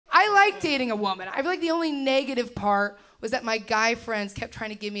like dating a woman. I feel like the only negative part was that my guy friends kept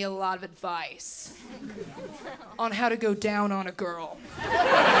trying to give me a lot of advice on how to go down on a girl.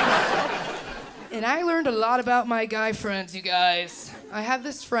 And I learned a lot about my guy friends, you guys. I have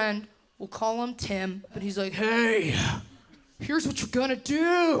this friend, we'll call him Tim, but he's like, hey, here's what you're gonna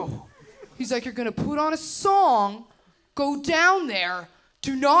do. He's like, you're gonna put on a song, go down there,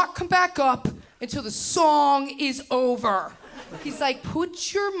 do not come back up until the song is over. He's like,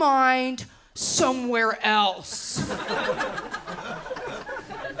 put your mind somewhere else.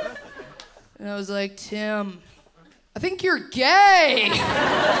 And I was like, Tim, I think you're gay.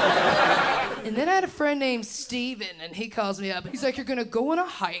 And then I had a friend named Steven, and he calls me up. He's like, you're gonna go on a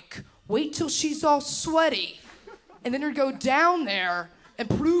hike, wait till she's all sweaty, and then you're gonna go down there and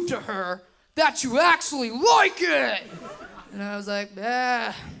prove to her that you actually like it. And I was like,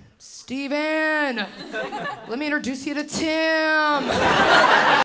 Steven, let me introduce you to Tim.